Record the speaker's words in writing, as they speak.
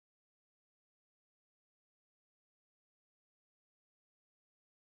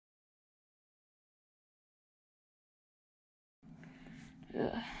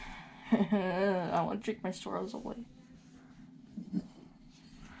I want to drink my sorrows away.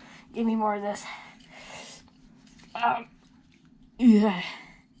 Give me more of this. Yeah.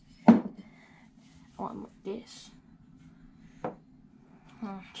 I want more of this.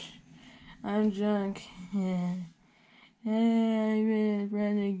 I'm drunk. Yeah. I'm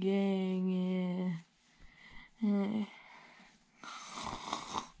running gang.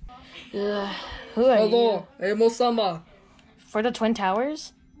 Yeah. Who are Hello, Emo-sama. For the Twin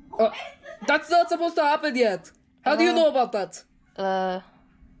Towers? That's not supposed to happen yet. How do you know about that?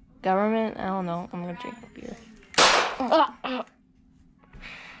 Government? I don't know. I'm gonna drink a beer.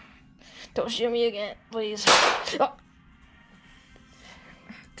 Don't shoot me again, please.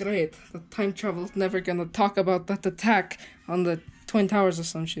 Great. The time travel's never gonna talk about that attack on the Twin Towers or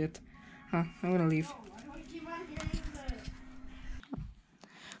some shit. Huh, I'm gonna leave.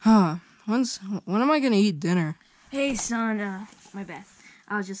 When am I gonna eat dinner? Hey, son, my bad.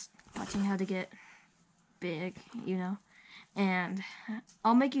 I was just watching how to get big, you know? And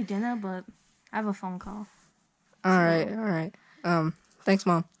I'll make you dinner, but I have a phone call. Alright. Thanks,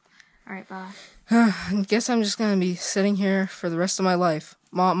 Mom. Alright, bye. I guess I'm just gonna be sitting here for the rest of my life.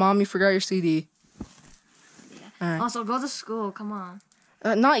 Mom, you forgot your CD. Yeah. Alright. Also, go to school, come on.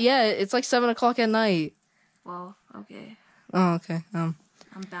 Not yet. It's like 7 o'clock at night. Well, okay. Oh, okay. I'm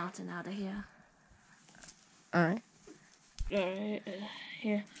bouncing out of here. Alright. Alright,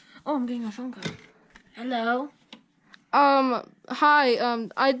 here. Oh, I'm getting a phone call. Hello? Hi,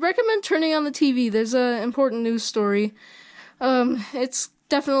 I'd recommend turning on the TV. There's an important news story. It's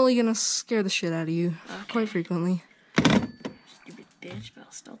definitely gonna scare the shit out of you quite frequently. Stupid bitch, but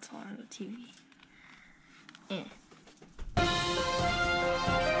I'll still turn on the TV.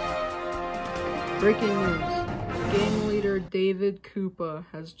 Breaking news. Gang leader David Koopa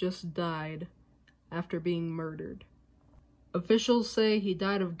has just died after being murdered. Officials say he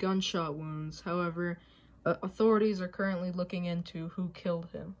died of gunshot wounds. However, authorities are currently looking into who killed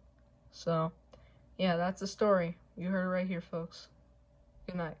him. So, yeah, that's the story. You heard it right here, folks.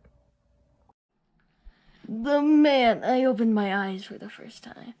 Good night. The man I opened my eyes for the first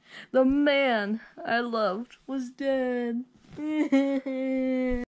time. The man I loved was dead.